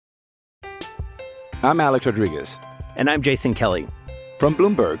I'm Alex Rodriguez. And I'm Jason Kelly. From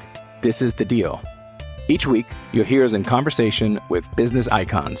Bloomberg, this is The Deal. Each week, you'll hear us in conversation with business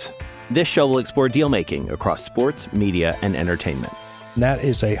icons. This show will explore deal-making across sports, media, and entertainment. That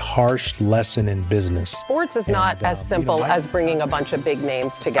is a harsh lesson in business. Sports is not as simple as bringing a bunch of big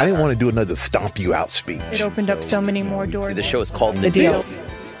names together. I didn't want to do another stomp you out speech. It opened up so many more doors. The show is called The Deal.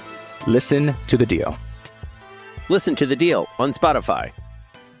 Listen to The Deal. Listen to The Deal on Spotify.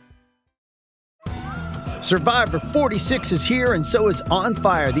 Survivor 46 is here, and so is On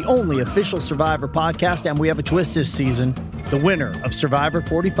Fire, the only official Survivor podcast, and we have a twist this season. The winner of Survivor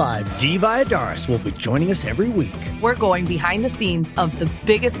 45, Dee Valladares, will be joining us every week. We're going behind the scenes of the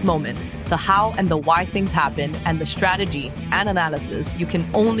biggest moments, the how and the why things happen, and the strategy and analysis you can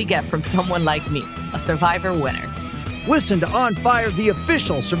only get from someone like me, a Survivor winner. Listen to On Fire, the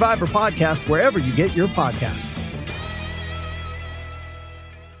official Survivor podcast, wherever you get your podcast.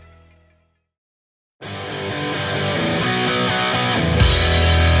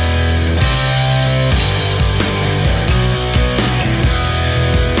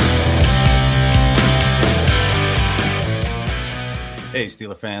 Hey,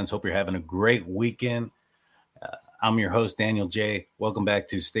 Steeler fans. Hope you're having a great weekend. I'm your host, Daniel J. Welcome back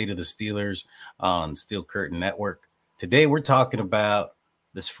to State of the Steelers on Steel Curtain Network. Today, we're talking about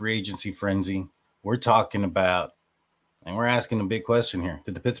this free agency frenzy. We're talking about, and we're asking a big question here.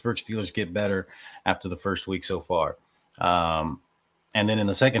 Did the Pittsburgh Steelers get better after the first week so far? And then in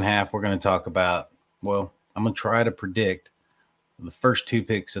the second half, we're going to talk about, well, I'm going to try to predict the first two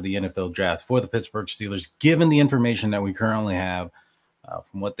picks of the NFL draft for the Pittsburgh Steelers, given the information that we currently have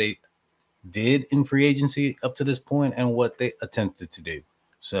from what they did in free agency up to this point and what they attempted to do.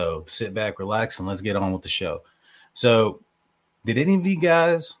 So sit back, relax, and let's get on with the show. So did any of you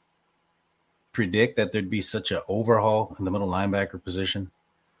guys predict that there'd be such an overhaul in the middle linebacker position?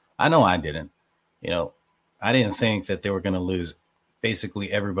 I know I didn't. I didn't think that they were going to lose basically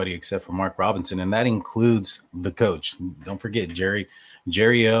everybody except for Mark Robinson, and that includes the coach. Don't forget,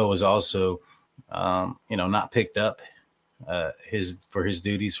 Jerry O was also, not picked up his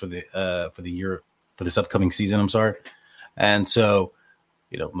duties for the year, for this upcoming season. I'm sorry. And so,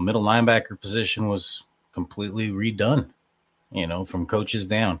 the middle linebacker position was completely redone, from coaches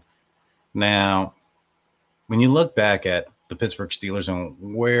down. Now, when you look back at the Pittsburgh Steelers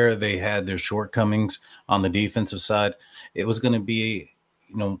and where they had their shortcomings on the defensive side, it was going to be,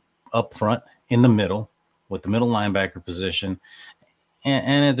 up front in the middle with the middle linebacker position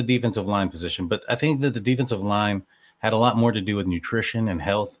and at the defensive line position. But I think that the defensive line had a lot more to do with nutrition and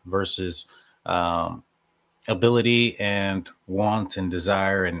health versus ability and want and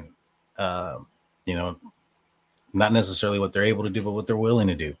desire and, not necessarily what they're able to do, but what they're willing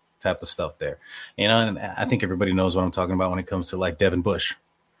to do type of stuff there. And I think everybody knows what I'm talking about when it comes to like Devin Bush.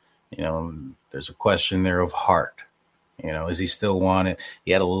 There's a question there of heart. Is he still wanted?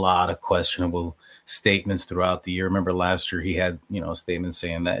 He had a lot of questionable statements throughout the year. Remember last year he had, a statement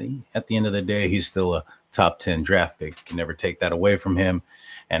saying that at the end of the day, he's still a top 10 draft pick. You can never take that away from him.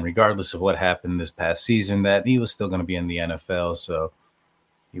 And regardless of what happened this past season, that he was still going to be in the NFL. So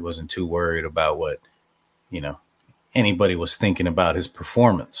he wasn't too worried about what, anybody was thinking about his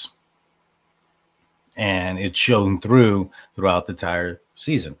performance. And it shone throughout the entire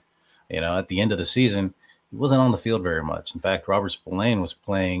season. At the end of the season, he wasn't on the field very much. In fact, Robert Spillane was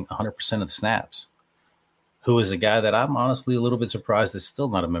playing 100% of the snaps, who is a guy that I'm honestly a little bit surprised is still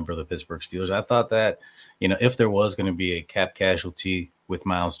not a member of the Pittsburgh Steelers. I thought that, if there was going to be a cap casualty with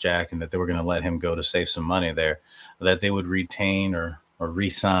Myles Jack and that they were going to let him go to save some money there, that they would retain or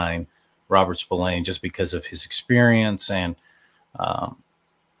re-sign Robert Spillane just because of his experience and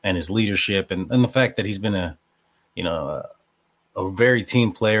his leadership and the fact that he's been a very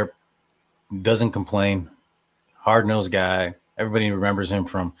team player, doesn't complain, hard-nosed guy. Everybody remembers him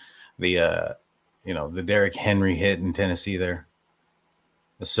from the Derrick Henry hit in Tennessee there.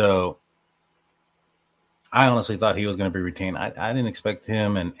 So I honestly thought he was going to be retained. I didn't expect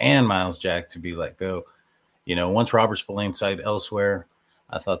him and Myles Jack to be let go. Once Robert Spillane signed elsewhere,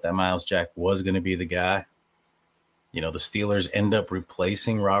 I thought that Myles Jack was going to be the guy. The Steelers end up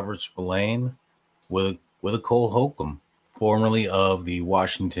replacing Robert Spillane with a Cole Holcomb, formerly of the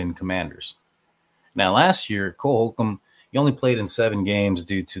Washington Commanders. Now, last year, Cole Holcomb, he only played in 7 games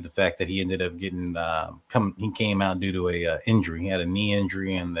due to the fact that he ended up getting he came out due to a injury. He had a knee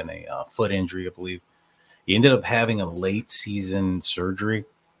injury and then a foot injury, I believe. He ended up having a late season surgery,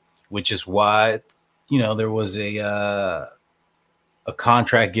 which is why, there was a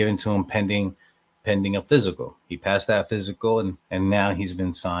contract given to him pending a physical. He passed that physical and now he's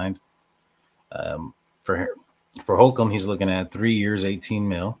been signed. For Holcomb, he's looking at 3 years, $18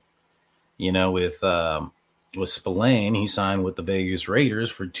 million. with Spillane, he signed with the Vegas Raiders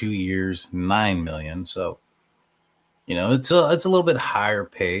for 2 years, $9 million. So, it's a little bit higher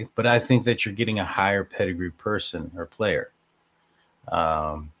pay, but I think that you're getting a higher pedigree person or player.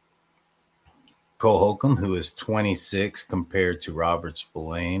 Cole Holcomb, who is 26 compared to Robert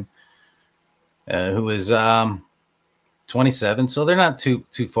Spillane, who is 27. So they're not too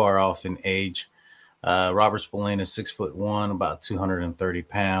far off in age. Robert Spillane is 6'1", about 230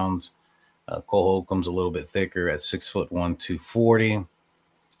 pounds. Cole Holcomb's a little bit thicker at 6'1", 240.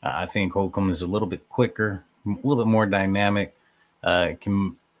 I think Holcomb is a little bit quicker, a little bit more dynamic.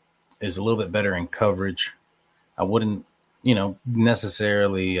 Is a little bit better in coverage. I wouldn't,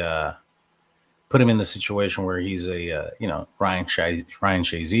 necessarily put him in the situation where he's a Ryan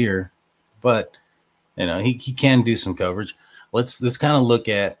Shazier, but he can do some coverage. Let's kind of look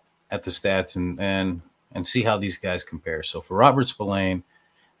at the stats and see how these guys compare. So for Robert Spillane,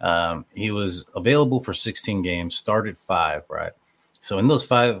 he was available for 16 games, started 5, right? So in those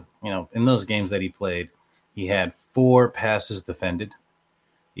 5, in those games that he played, he had 4 passes defended.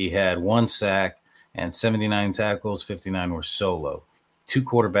 He had 1 sack and 79 tackles, 59 were solo, 2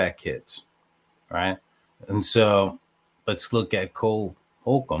 quarterback hits, right? And so let's look at Cole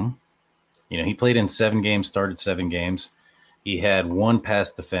Holcomb. He played in 7 games, started 7 games. He had 1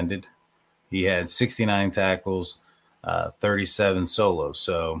 pass defended. He had 69 tackles, 37 solos.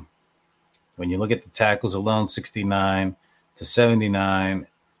 So when you look at the tackles alone, 69 to 79,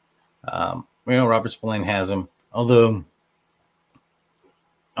 Robert Spillane has him. Although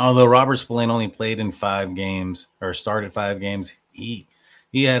Robert Spillane only played in 5 games or started 5 games, he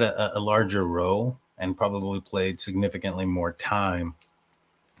had a larger role and probably played significantly more time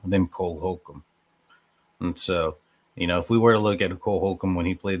than Cole Holcomb. And so, if we were to look at Cole Holcomb when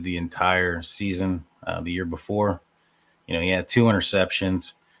he played the entire season the year before, he had 2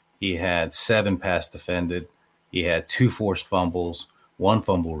 interceptions. He had 7 pass defended. He had 2 forced fumbles, 1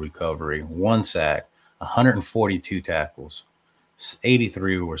 fumble recovery, 1 sack, 142 tackles,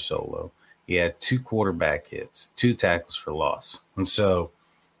 83 were solo. He had 2 quarterback hits, 2 tackles for loss. And so,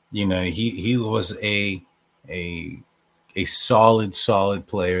 he was a solid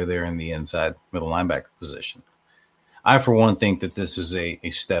player there in the inside middle linebacker position. I, for one, think that this is a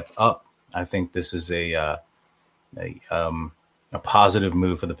step up. I think this is a positive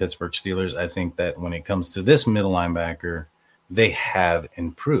move for the Pittsburgh Steelers. I think that when it comes to this middle linebacker, they have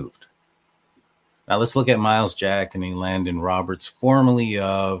improved. Now let's look at Myles Jack and Elandon Roberts, formerly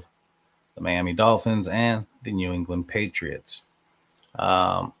of the Miami Dolphins and the New England Patriots.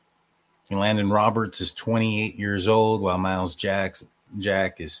 Elandon Roberts is 28 years old, while Myles Jack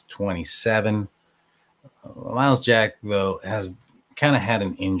is 27. Myles Jack, though, has kind of had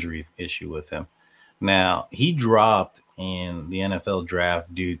an injury issue with him. Now, he dropped in the NFL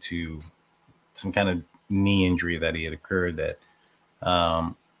draft due to some kind of knee injury that he had occurred that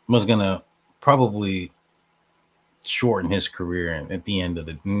was going to probably shorten his career at the end of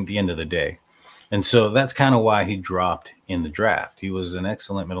the day. And so that's kind of why he dropped in the draft. He was an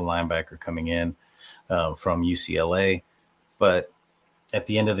excellent middle linebacker coming in from UCLA, but at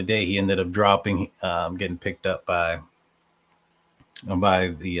the end of the day, he ended up dropping, getting picked up by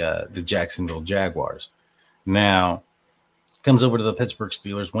the Jacksonville Jaguars. Now, comes over to the Pittsburgh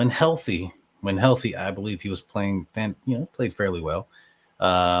Steelers when healthy. I believe he was played fairly well.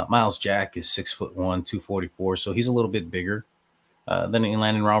 Myles Jack is 6'1", 244, so he's a little bit bigger than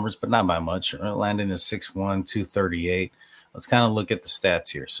Elandon Roberts, but not by much. Elandon is 6'1", 238. Let's kind of look at the stats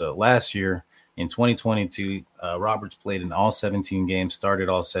here. So last year in 2022, Roberts played in all 17 games, started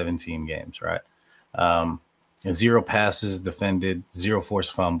all 17 games, right? 0 passes defended, 0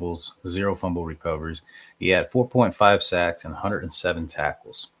 forced fumbles, 0 fumble recoveries. He had 4.5 sacks and 107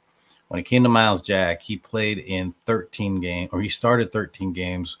 tackles. When it came to Myles Jack, he played in 13 games, or he started 13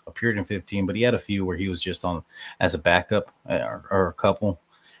 games, appeared in 15, but he had a few where he was just on as a backup or a couple,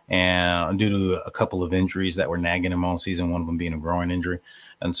 and due to a couple of injuries that were nagging him all season, one of them being a groin injury.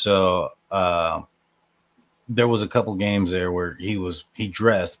 And so there was a couple games there where he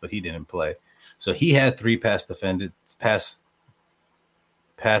dressed, but he didn't play. So he had 3 pass defended,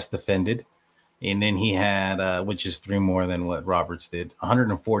 and then he had, which is 3 more than what Roberts did,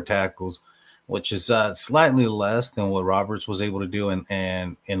 104 tackles, which is slightly less than what Roberts was able to do,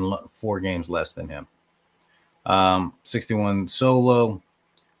 and in 4 games less than him. 61 solo,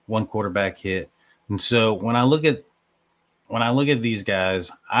 1 quarterback hit. And so when I look at these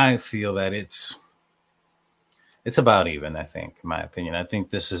guys, I feel that it's about even. I think, in my opinion, I think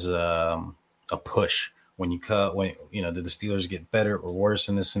this is a push. When did the Steelers get better or worse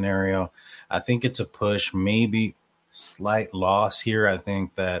in this scenario? I think it's a push, maybe slight loss here. I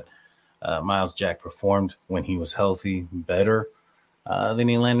think that Miles Jack performed when he was healthy better than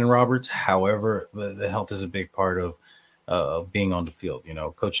Elandon Roberts. However, the health is a big part of being on the field. You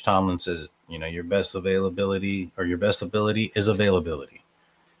know, Coach Tomlin says, you know, your best availability or your best ability is availability.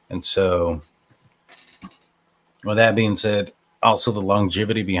 And so with that being said, also the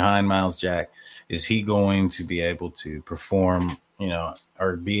longevity behind Miles Jack, is he going to be able to perform, you know,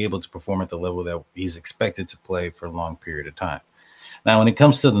 or be able to perform at the level that he's expected to play for a long period of time? Now, when it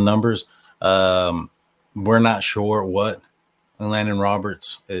comes to the numbers, we're not sure what Elandon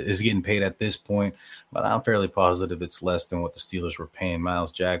Roberts is getting paid at this point, but I'm fairly positive it's less than what the Steelers were paying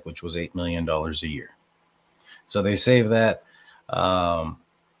Miles Jack, which was $8 million a year. So they save that.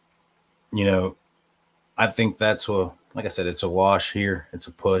 You know, I think that's like I said, it's a wash here. It's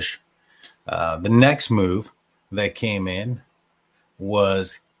a push. The next move that came in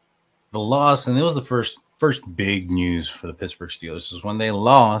was the loss, and it was the first big news for the Pittsburgh Steelers, is when they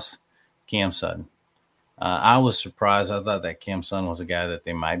lost Cam Sutton. I was surprised. I thought that Cam Sutton was a guy that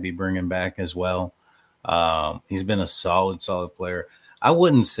they might be bringing back as well. He's been a solid player. I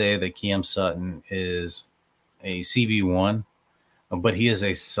wouldn't say that Cam Sutton is a CB1, but he is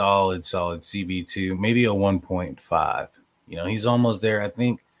a solid CB2, maybe a 1.5. You know, he's almost there. I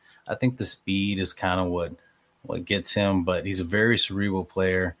think the speed is kind of what gets him, but he's a very cerebral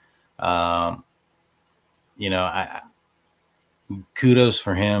player. You know, kudos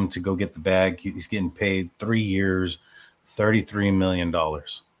for him to go get the bag. He's getting paid 3 years, $33 million.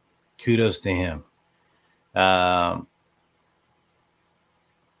 Kudos to him.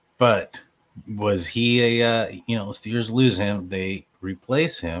 But was he you know, the Steelers lose him. They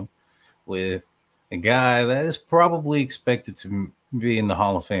replace him with a guy that is probably expected to be in the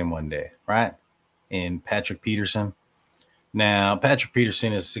Hall of Fame one day, right? In Patrick Peterson. Now, Patrick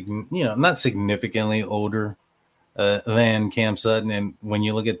Peterson is, you know, not significantly older than Cam Sutton. And when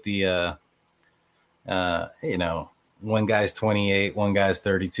you look at the, you know, one guy's 28, one guy's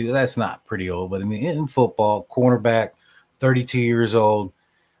 32, that's not pretty old. But in football, cornerback, 32 years old,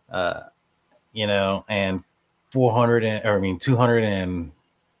 you know, and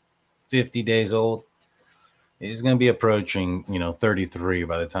 250 days old, he's going to be approaching, you know, 33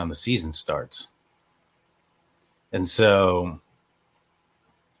 by the time the season starts. And so,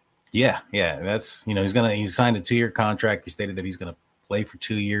 yeah, that's, you know, he's signed a 2-year contract. He stated that he's going to play for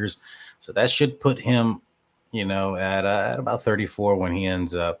 2 years. So that should put him, you know, at about 34 when he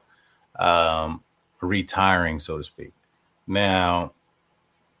ends up retiring, so to speak. Now,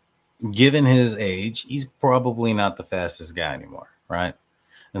 given his age, he's probably not the fastest guy anymore, right?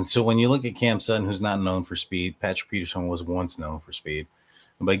 And so when you look at Cam Sutton, who's not known for speed, Patrick Peterson was once known for speed.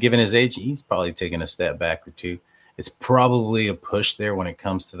 But given his age, he's probably taken a step back or two. It's probably a push there when it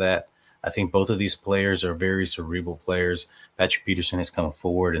comes to that. I think both of these players are very cerebral players. Patrick Peterson has come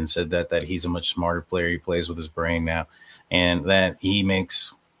forward and said that he's a much smarter player. He plays with his brain now, and that he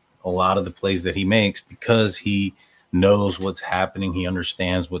makes a lot of the plays that he makes because he knows what's happening. He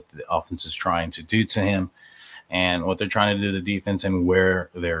understands what the offense is trying to do to him and what they're trying to do to the defense and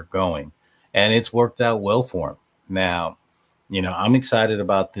where they're going. And it's worked out well for him. Now, you know, I'm excited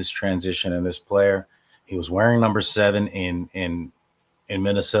about this transition and this player. He was wearing number 7 in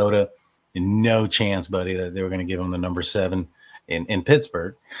Minnesota. And no chance, buddy, that they were going to give him the number 7 in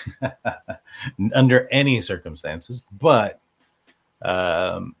Pittsburgh under any circumstances. But,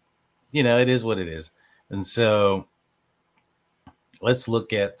 you know, it is what it is. And so let's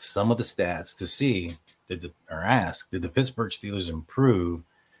look at some of the stats to see, did the Pittsburgh Steelers improve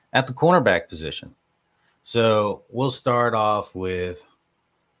at the cornerback position? So we'll start off with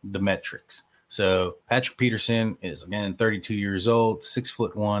the metrics. So Patrick Peterson is, again, 32 years old,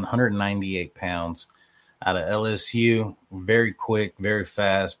 6'1", 198 pounds, out of LSU. Very quick, very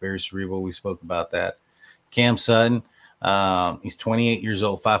fast, very cerebral. We spoke about that. Cam Sutton, he's 28 years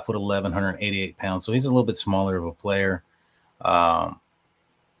old, 5'11", 188 pounds. So he's a little bit smaller of a player. Not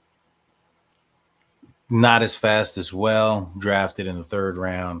as fast as well. Drafted in the 3rd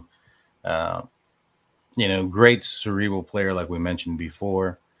round. You know, great cerebral player, like we mentioned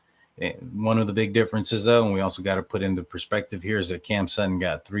before. One of the big differences, though, and we also got to put into perspective here, is that Cam Sutton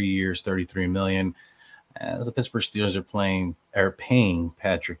got 3 years, $33 million, as the Pittsburgh Steelers are paying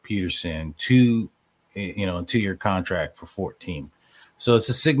Patrick Peterson a 2-year contract for 14. So it's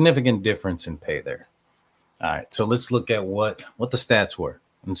a significant difference in pay there. All right, so let's look at what the stats were.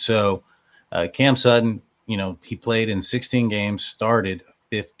 And so Cam Sutton, you know, he played in 16 games, started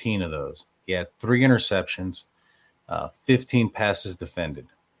 15 of those. He had 3 interceptions, 15 passes defended.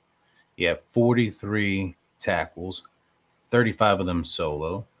 He had 43 tackles, 35 of them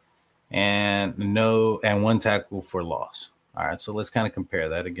solo, and 1 tackle for loss. All right, so let's kind of compare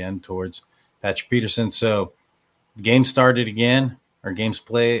that again towards Patrick Peterson. So game started again, or games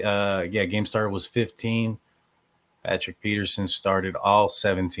play. Game started was 15. Patrick Peterson started all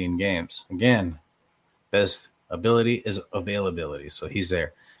 17 games. Again, best ability is availability, so he's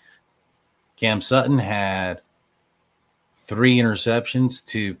there. Cam Sutton had 3 interceptions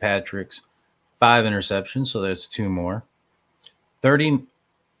to Patrick's 5 interceptions, so that's 2 more. 30.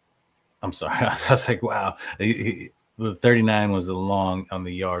 I'm sorry, I was like, wow. The 39 was the long on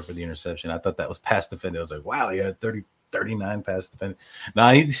the yard for the interception. I thought that was pass defended. I was like, wow, he had 39 pass defended.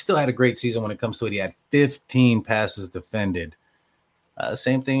 Now, he still had a great season when it comes to it. He had 15 passes defended.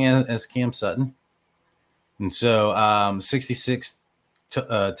 Same thing as Cam Sutton. And so 66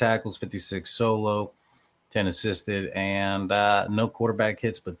 tackles, 56 solo, 10 assisted, and no quarterback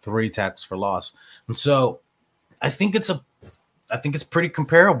hits, but 3 tackles for loss. And so I think it's pretty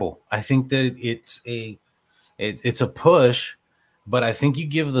comparable. I think that it's a push, but I think you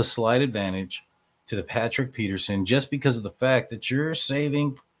give the slight advantage to the Patrick Peterson just because of the fact that you're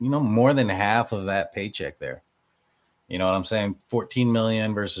saving, more than half of that paycheck there. You know what I'm saying? 14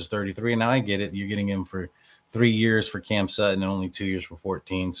 million versus 33. Now I get it. You're getting him for 3 years for Cam Sutton and only 2 years for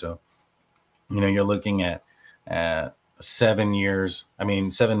 14. So, you're looking at 7 years. I mean,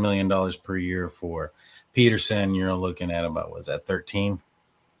 $7 million per year for Peterson. You're looking at about, was that 13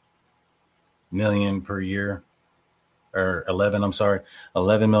 million per year, or 11? I'm sorry,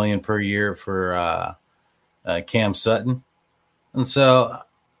 11 million per year for Cam Sutton. And so,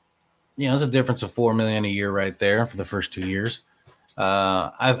 it's a difference of $4 million a year right there for the first 2 years.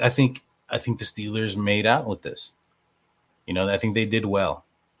 I think the Steelers made out with this. I think they did well.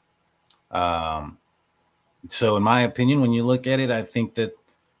 So in my opinion, when you look at it, I think that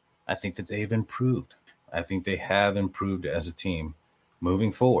they've improved. I think they have improved as a team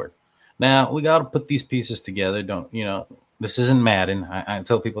moving forward. Now we got to put these pieces together. This isn't Madden. I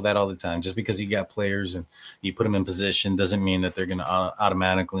tell people that all the time. Just because you got players and you put them in position doesn't mean that they're going to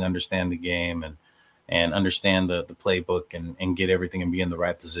automatically understand the game and understand the playbook and get everything and be in the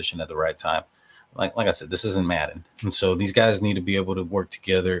right position at the right time. Like I said, this isn't Madden. And so these guys need to be able to work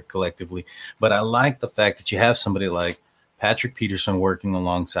together collectively. But I like the fact that you have somebody like Patrick Peterson working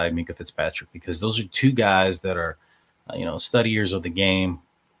alongside Minkah Fitzpatrick, because those are 2 guys that are, studiers of the game,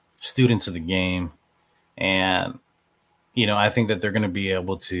 students of the game. And, I think that they're going to be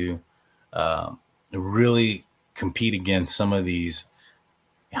able to really compete against some of these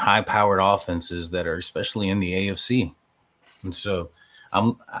high-powered offenses that are especially in the AFC. And so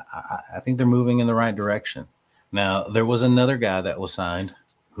I think they're moving in the right direction. Now, there was another guy that was signed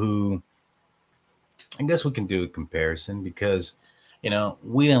who I guess we can do a comparison because,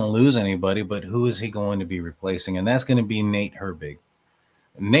 we didn't lose anybody, but who is he going to be replacing? And that's going to be Nate Herbig.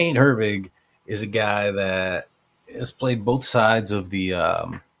 Nate Herbig is a guy that has played both sides of the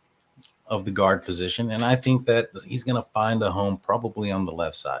guard position, and I think that he's going to find a home probably on the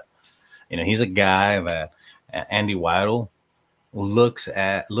left side. He's a guy that Andy Weidl looked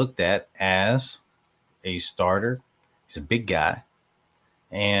at as a starter. He's a big guy,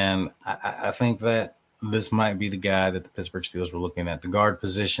 and I think that this might be the guy that the Pittsburgh Steelers were looking at, the guard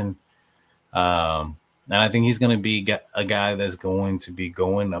position. And I think he's going to be a guy that's going to be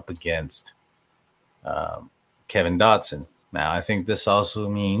going up against Kevin Dotson. Now, I think this also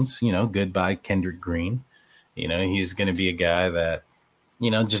means, goodbye Kendrick Green. He's going to be a guy that,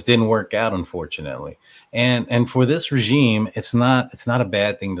 just didn't work out, unfortunately. And for this regime, it's not a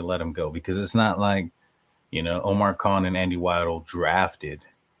bad thing to let him go, because it's not like, Omar Khan and Andy Weidl drafted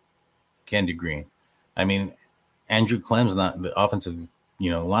Kendrick Green. I mean, Andrew Clem's not the offensive,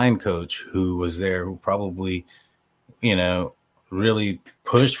 line coach who was there, who probably, really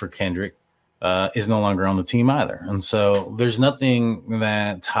pushed for Kendrick, is no longer on the team either. And so there's nothing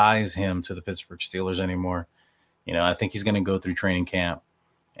that ties him to the Pittsburgh Steelers anymore. I think he's going to go through training camp,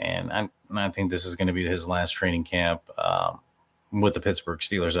 and I think this is going to be his last training camp with the Pittsburgh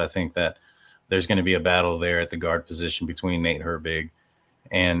Steelers. I think that there's going to be a battle there at the guard position between Nate Herbig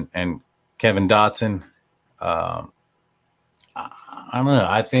and Kevin Dotson. I don't know.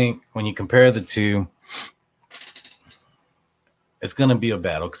 I think when you compare the two, it's going to be a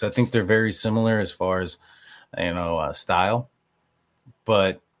battle, because I think they're very similar as far as, style.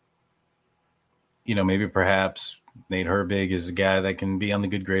 But, maybe perhaps Nate Herbig is a guy that can be on the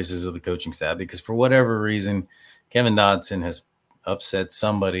good graces of the coaching staff, because for whatever reason, Kevin Dotson has upset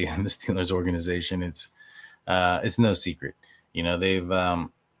somebody in the Steelers organization. It's no secret. They've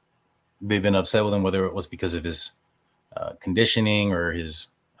been upset with him, whether it was because of his conditioning or his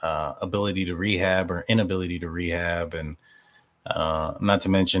ability to rehab or inability to rehab. And Not to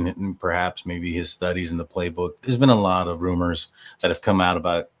mention perhaps maybe his studies in the playbook. There's been a lot of rumors that have come out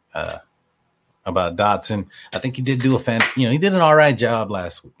about Dotson. I think he did do he did an all right job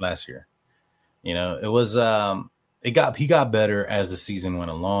last year. It was he got better as the season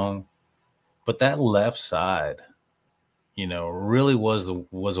went along, but that left side, really was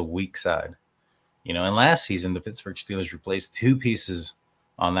a weak side. And last season the Pittsburgh Steelers replaced two pieces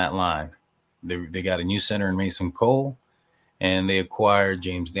on that line. They got a new center in Mason Cole, and they acquired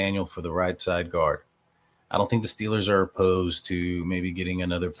James Daniel for the right side guard. I don't think the Steelers are opposed to maybe getting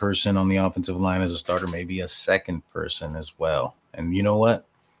another person on the offensive line as a starter, maybe a second person as well. And you know what?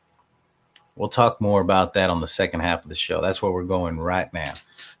 We'll talk more about that on the second half of the show. That's where we're going right now.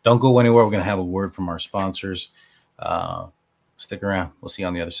 Don't go anywhere. We're going to have a word from our sponsors. Stick around. We'll see you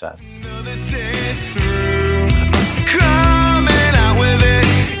on the other side. Another day through, coming out with it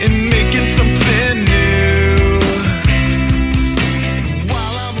and making something new.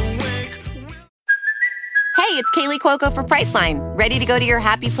 While I'm awake. Hey, it's Kaylee Cuoco for Priceline. Ready to go to your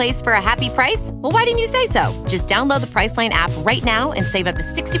happy place for a happy price? Well, why didn't you say so? Just download the Priceline app right now and save up to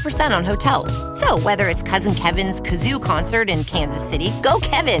 60% on hotels. So whether it's Cousin Kevin's Kazoo Concert in Kansas City, go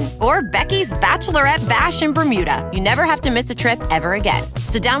Kevin, or Becky's Bachelorette Bash in Bermuda, you never have to miss a trip ever again.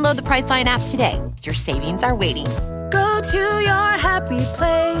 So download the Priceline app today. Your savings are waiting. Go to your happy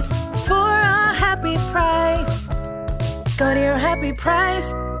place for a happy price. Go to your happy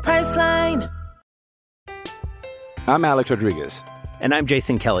price, Priceline. I'm Alex Rodriguez. And I'm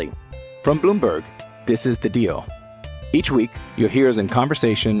Jason Kelly. From Bloomberg, this is The Deal. Each week, you'll hear us in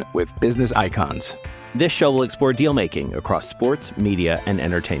conversation with business icons. This show will explore deal-making across sports, media, and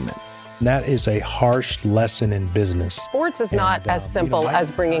entertainment. That is a harsh lesson in business. Sports is not as simple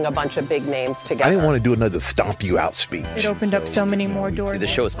as bringing a bunch of big names together. I didn't want to do another stomp you out speech. It opened up so many more doors. The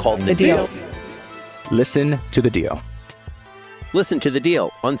show is called The Deal. Listen to The Deal. Listen to The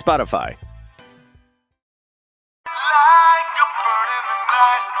Deal on Spotify.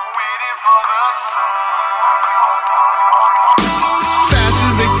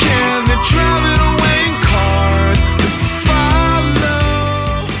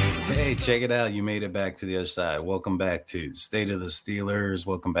 Check it out. You made it back to the other side. Welcome back to State of the Steelers.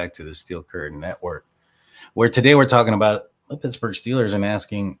 Welcome back to the Steel Curtain Network, where today we're talking about the Pittsburgh Steelers and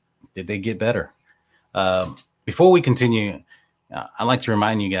asking, did they get better? Before we continue, I'd like to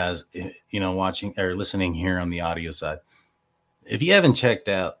remind you guys, watching or listening here on the audio side, if you haven't checked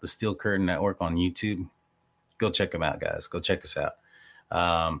out the Steel Curtain Network on YouTube, go check them out, guys. Go check us out.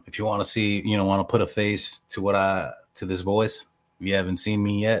 If you want to see, want to put a face to to this voice, if you haven't seen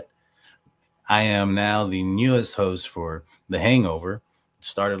me yet, I am now the newest host for The Hangover. It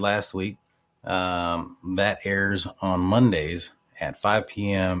started last week. That airs on Mondays at 5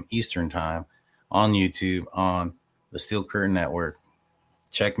 p.m. Eastern time on YouTube on the Steel Curtain Network.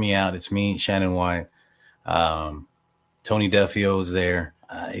 Check me out. It's me, Shannon White. Tony Defio is there.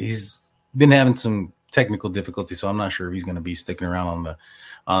 He's been having some technical difficulties, so I'm not sure if he's going to be sticking around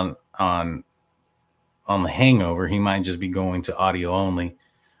on The Hangover. He might just be going to audio only.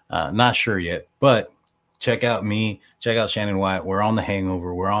 Not sure yet, but check out me, check out Shannon White. We're on The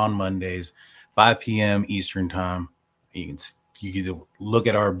Hangover. We're on Mondays, 5 p.m. Eastern time. You can look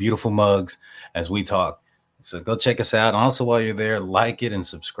at our beautiful mugs as we talk. So go check us out. And also while you're there, like it and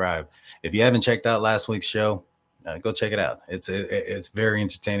subscribe. If you haven't checked out last week's show, go check it out. It's very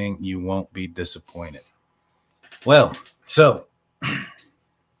entertaining. You won't be disappointed. Well, so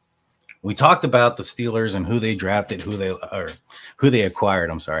we talked about the Steelers and who they drafted, who they acquired.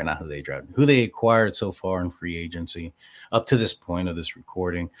 I'm sorry, not who they drafted, who they acquired so far in free agency. Up to this point of this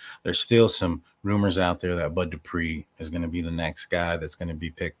recording, there's still some rumors out there that Bud Dupree is going to be the next guy that's going to be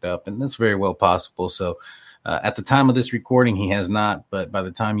picked up, and that's very well possible. So at the time of this recording, he has not, but by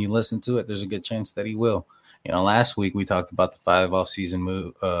the time you listen to it, there's a good chance that he will. Last week we talked about the 5 off-season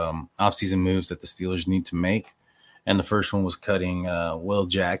moves that the Steelers need to make. And the first one was cutting Will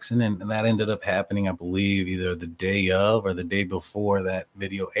Jackson. And that ended up happening, I believe, either the day of or the day before that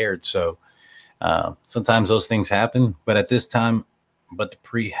video aired. So sometimes those things happen. But at this time, Bud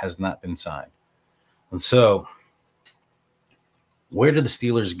Dupree has not been signed. And so where do the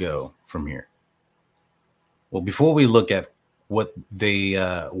Steelers go from here? Well, before we look at what they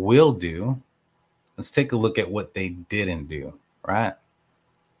will do, let's take a look at what they didn't do, right?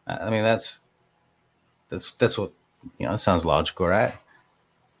 I mean, that's what, it sounds logical, right?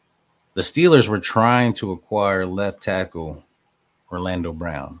 The Steelers were trying to acquire left tackle Orlando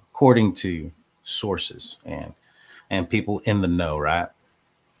Brown, according to sources and people in the know, right?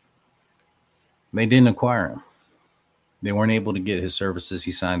 They didn't acquire him. They weren't able to get his services.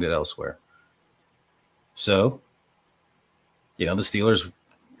 He signed it elsewhere. So, the Steelers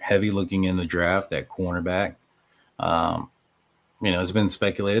heavy looking in the draft at cornerback. It's been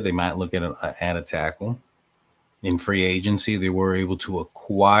speculated they might look at a tackle. In free agency, they were able to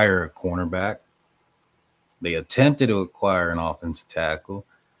acquire a cornerback. They attempted to acquire an offensive tackle.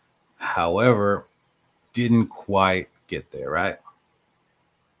 However, didn't quite get there, right?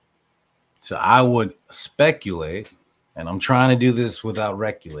 So I would speculate, and I'm trying to do this without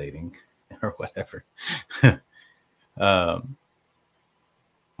regulating or whatever.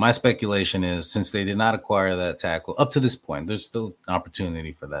 My speculation is, since they did not acquire that tackle up to this point, there's still an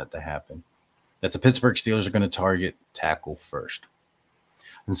opportunity for that to happen, that the Pittsburgh Steelers are going to target tackle first.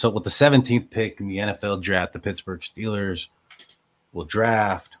 And so with the 17th pick in the NFL draft, the Pittsburgh Steelers will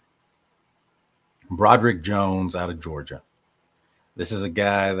draft Broderick Jones out of Georgia. This is a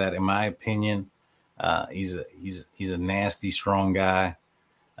guy that, in my opinion, he's a nasty, strong guy.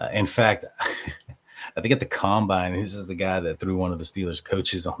 In fact, I think at the combine, this is the guy that threw one of the Steelers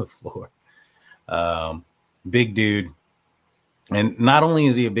coaches on the floor. Big dude. And not only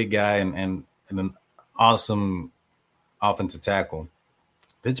is he a big guy and an awesome offensive tackle,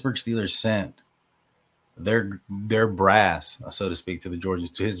 Pittsburgh Steelers sent their brass, so to speak, to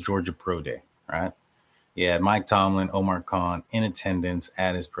his Georgia Pro Day, right? Yeah, Mike Tomlin, Omar Khan in attendance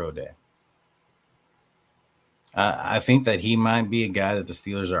at his Pro Day. I think that he might be a guy that the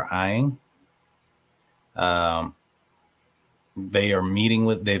Steelers are eyeing.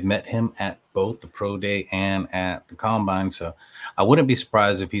 They've met him at both the Pro Day and at the Combine. So I wouldn't be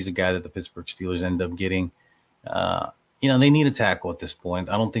surprised if he's a guy that the Pittsburgh Steelers end up getting. They need a tackle at this point.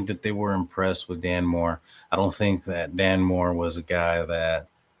 I don't think that they were impressed with Dan Moore. I don't think that Dan Moore was a guy that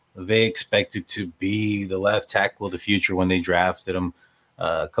they expected to be the left tackle of the future when they drafted him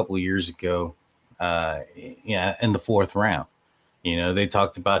a couple of years ago. In the 4th round. They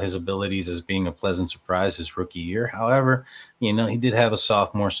talked about his abilities as being a pleasant surprise his rookie year. However, he did have a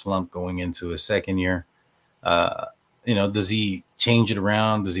sophomore slump going into his second year. Does he change it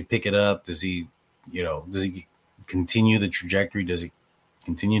around? Does he pick it up? Does he continue the trajectory? Does he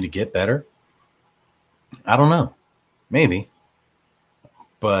continue to get better? I don't know. Maybe.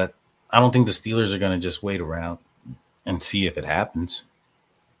 But I don't think the Steelers are going to just wait around and see if it happens.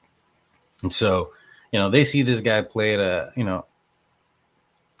 And so, they see this guy play at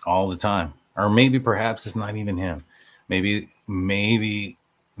all the time. Or maybe perhaps it's not even him. Maybe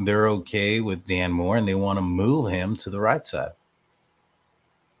they're okay with Dan Moore and they want to move him to the right side.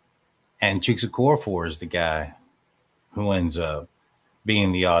 And Chukwu Okorafor is the guy who ends up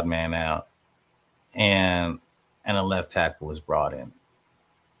being the odd man out. And a left tackle is brought in.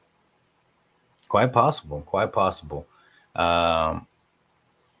 Quite possible.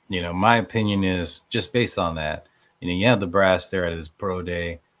 My opinion is, just based on that, you have the brass there at his Pro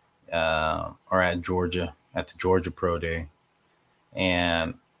Day or at Georgia, at the Georgia Pro Day.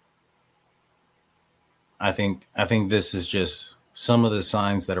 And I think this is just some of the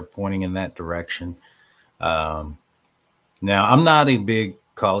signs that are pointing in that direction. Now, I'm not a big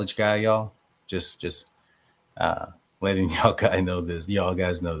college guy, y'all. Just letting y'all guys know this. Y'all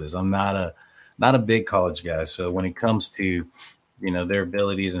guys know this. I'm not a big college guy. So when it comes to their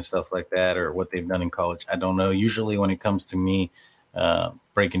abilities and stuff like that, or what they've done in college, I don't know. Usually when it comes to me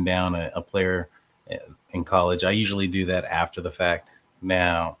breaking down a player in college, I usually do that after the fact.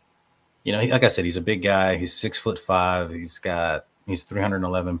 Now, like I said, he's a big guy. He's 6'5". He's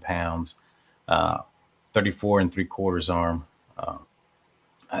 311 pounds, 34 3/4 arm.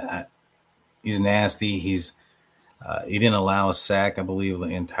 He's nasty. He didn't allow a sack, I believe, the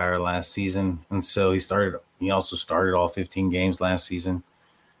entire last season. And so he also started all 15 games last season.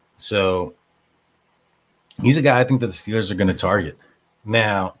 So he's a guy I think that the Steelers are going to target.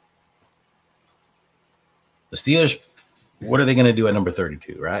 Now, the Steelers, what are they going to do at number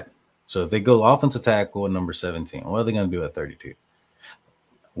 32, right? So if they go offensive tackle at number 17, what are they going to do at 32?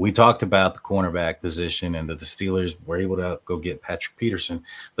 We talked about the cornerback position and that the Steelers were able to go get Patrick Peterson,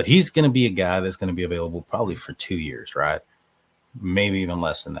 but he's going to be a guy that's going to be available probably for 2 years, right? Maybe even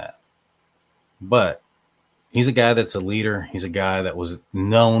less than that. But he's a guy that's a leader. He's a guy that was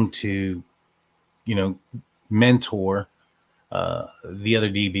known to, mentor the other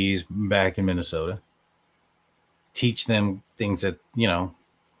DBs back in Minnesota, teach them things that,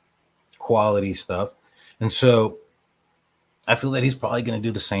 quality stuff. And so I feel that he's probably going to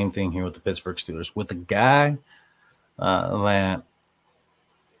do the same thing here with the Pittsburgh Steelers, with a guy that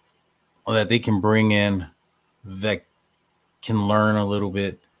they can bring in that can learn a little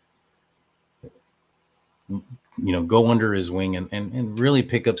bit, go under his wing and really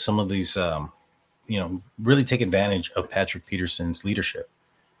pick up some of these, really take advantage of Patrick Peterson's leadership.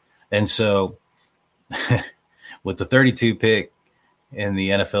 And so, With the 32 pick in the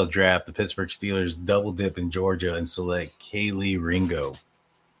NFL draft, the Pittsburgh Steelers double dip in Georgia and select Kelee Ringo.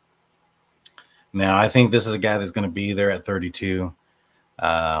 Now, I think this is a guy that's going to be there at 32.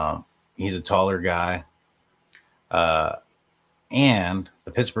 He's a taller guy. And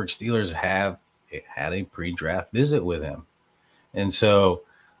the Pittsburgh Steelers have had a pre-draft visit with him. And so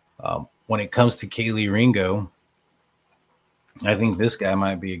when it comes to Kelee Ringo, I think this guy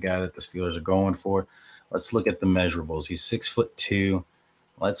might be a guy that the Steelers are going for. Let's look at the measurables. He's 6'2".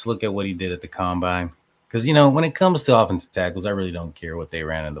 Let's look at what he did at the combine. Because, you know, when it comes to offensive tackles, I really don't care what they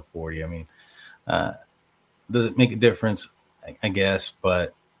ran in the 40. I mean, does it make a difference? I guess.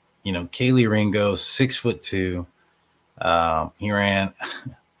 But, you know, Kelee Ringo, 6'2". He ran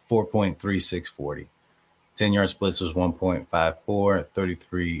 4.3640. 10-yard splits was 1.54,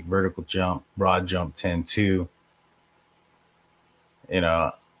 33 vertical jump, broad jump 10.2. You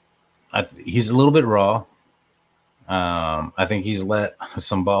know, he's a little bit raw. I think he's let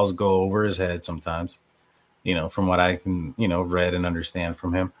some balls go over his head sometimes, you know, from what I can, you know, read and understand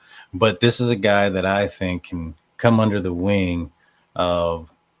from him. But this is a guy that I think can come under the wing of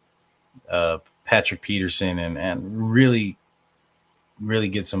Patrick Peterson and really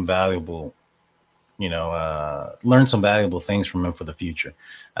get some valuable, you know, learn some valuable things from him for the future.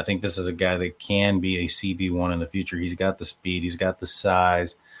 I think this is a guy that can be a CB1 in the future. He's got the speed, he's got the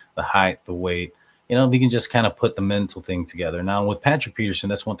size, the height, the weight. You know, we can just kind of put the mental thing together. Now, with Patrick Peterson,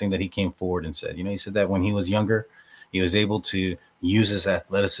 that's one thing that he came forward and said. You know, he said that when he was younger, he was able to use his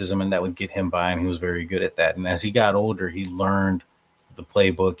athleticism, and that would get him by, and he was very good at that. And as he got older, he learned the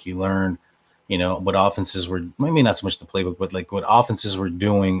playbook. He learned, you know, what offenses were, maybe not so much the playbook, but like what offenses were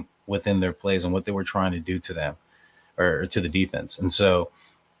doing within their plays and what they were trying to do to them or to the defense. And so,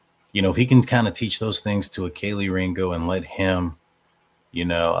 you know, if he can kind of teach those things to a Kelee Ringo and let him, you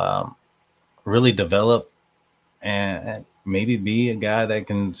know, really develop and maybe be a guy that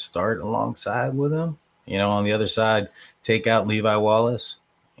can start alongside with him, you know, on the other side, take out Levi Wallace,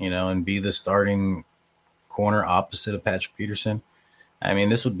 you know, and be the starting corner opposite of Patrick Peterson. I mean,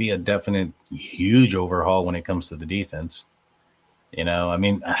 this would be a definite huge overhaul when it comes to the defense. You know, I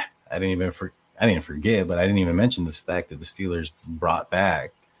mean, I didn't forget, but I didn't even mention this fact that the Steelers brought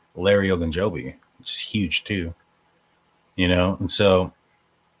back Larry Ogunjobi, which is huge too. You know, and so,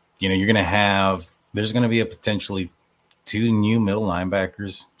 you know, there's going to be a potentially 2 new middle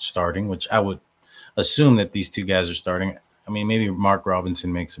linebackers starting, which I would assume that these 2 guys are starting. I mean, maybe Mark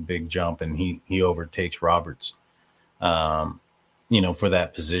Robinson makes a big jump and he overtakes Roberts, you know, for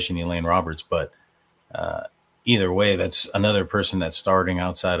that position, Elaine Roberts. But either way, that's another person that's starting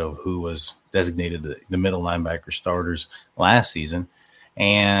outside of who was designated the middle linebacker starters last season.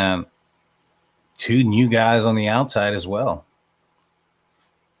 And 2 new guys on the outside as well.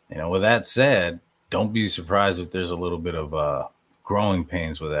 You know, with that said, don't be surprised if there's a little bit of growing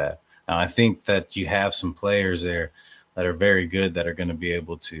pains with that. Now, I think that you have some players there that are very good that are going to be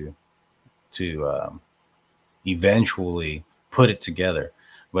able to eventually put it together.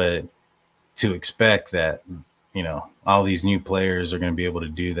 But to expect that, you know, all these new players are going to be able to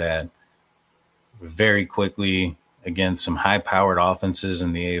do that very quickly against some high-powered offenses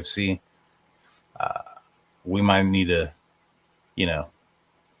in the AFC, we might need to, you know,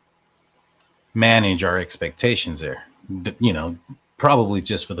 manage our expectations there, you know, probably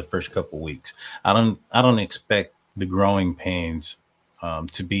just for the first couple of weeks. I don't expect the growing pains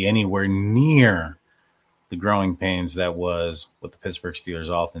to be anywhere near the growing pains that was what the Pittsburgh Steelers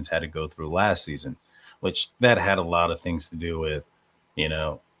offense had to go through last season, which that had a lot of things to do with, you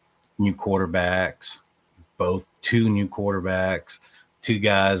know, new quarterbacks, both 2 new quarterbacks, 2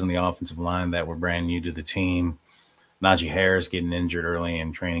 guys on the offensive line that were brand new to the team, Najee Harris getting injured early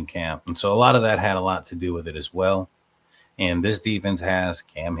in training camp. And so a lot of that had a lot to do with it as well. And this defense has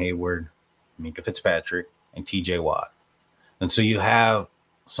Cam Hayward, Minkah Fitzpatrick, and TJ Watt. And so you have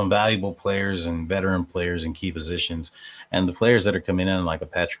some valuable players and veteran players in key positions. And the players that are coming in, like a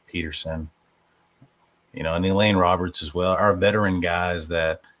Patrick Peterson, you know, and Elaine Roberts as well, are veteran guys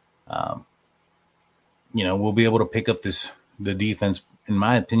that, you know, will be able to pick up the defense, in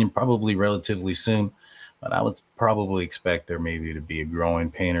my opinion, probably relatively soon. But I would probably expect there maybe to be a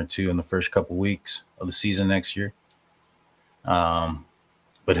growing pain or 2 in the first couple weeks of the season next year.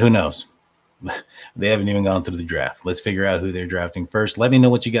 But who knows? They haven't even gone through the draft. Let's figure out who they're drafting first. Let me know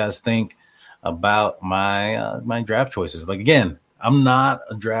what you guys think about my draft choices. Like, again, I'm not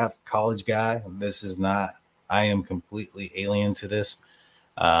a draft college guy. I am completely alien to this.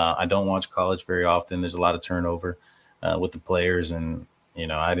 I don't watch college very often. There's a lot of turnover with the players, and you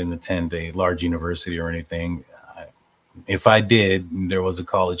know, I didn't attend a large university or anything. If I did, there was a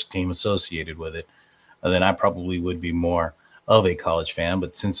college team associated with it. then I probably would be more of a college fan.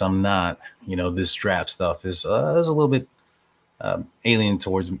 But since I'm not, this draft stuff is a little bit alien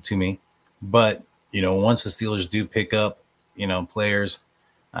to me. But, once the Steelers do pick up, players,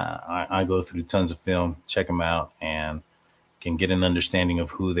 I go through tons of film, check them out, and can get an understanding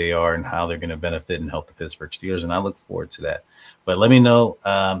of who they are and how they're going to benefit and help the Pittsburgh Steelers. And I look forward to that. But let me know.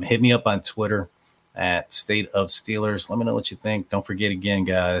 Hit me up on Twitter at State of Steelers. Let me know what you think. Don't forget again,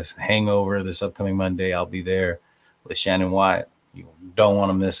 guys, Hangover this upcoming Monday. I'll be there with Shannon Wyatt. You don't want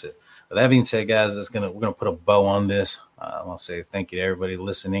to miss it. But that being said, guys, we're gonna put a bow on this. I want to say thank you to everybody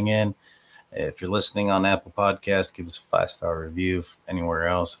listening in. If you're listening on Apple Podcasts, give us a 5-star review. Anywhere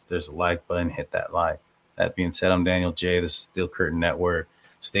else, if there's a like button, hit that like. That being said, I'm Daniel J. This is Steel Curtain Network,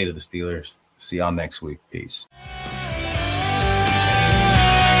 State of the Steelers. See y'all next week. Peace.